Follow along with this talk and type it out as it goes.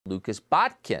Lucas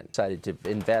Botkin decided to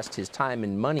invest his time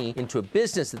and money into a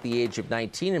business at the age of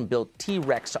 19 and built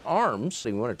T.REX ARMS.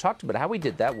 So we want to talk about how he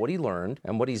did that, what he learned,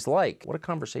 and what he's like. What a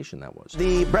conversation that was.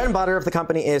 The bread and butter of the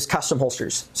company is custom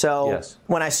holsters. So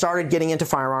when I started getting into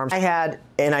firearms, I had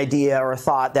an idea or a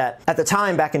thought that at the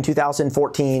time, back in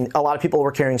 2014, a lot of people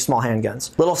were carrying small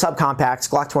handguns, little subcompacts,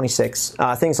 Glock 26,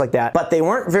 things like that, but they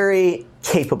weren't very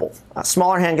capable.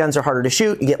 Smaller handguns are harder to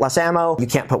shoot, you get less ammo, you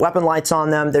can't put weapon lights on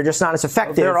them, they're just not as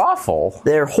effective. They're awful.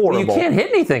 They're horrible. Well, you can't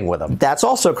hit anything with them. That's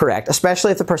also correct,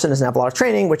 especially if the person doesn't have a lot of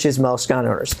training, which is most gun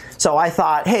owners. So I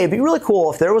thought, hey, it'd be really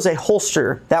cool if there was a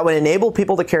holster that would enable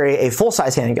people to carry a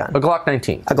full-size handgun. A Glock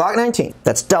 19. A Glock 19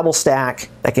 that's double stack,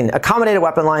 that can accommodate a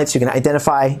weapon light so you can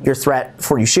identify your threat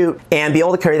before you shoot and be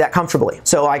able to carry that comfortably.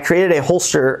 So I created a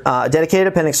holster, dedicated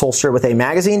appendix holster with a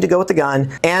magazine to go with the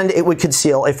gun, and it would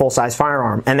conceal a full-size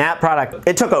firearm. And that product,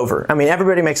 it took over. I mean,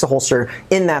 everybody makes a holster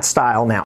in that style now.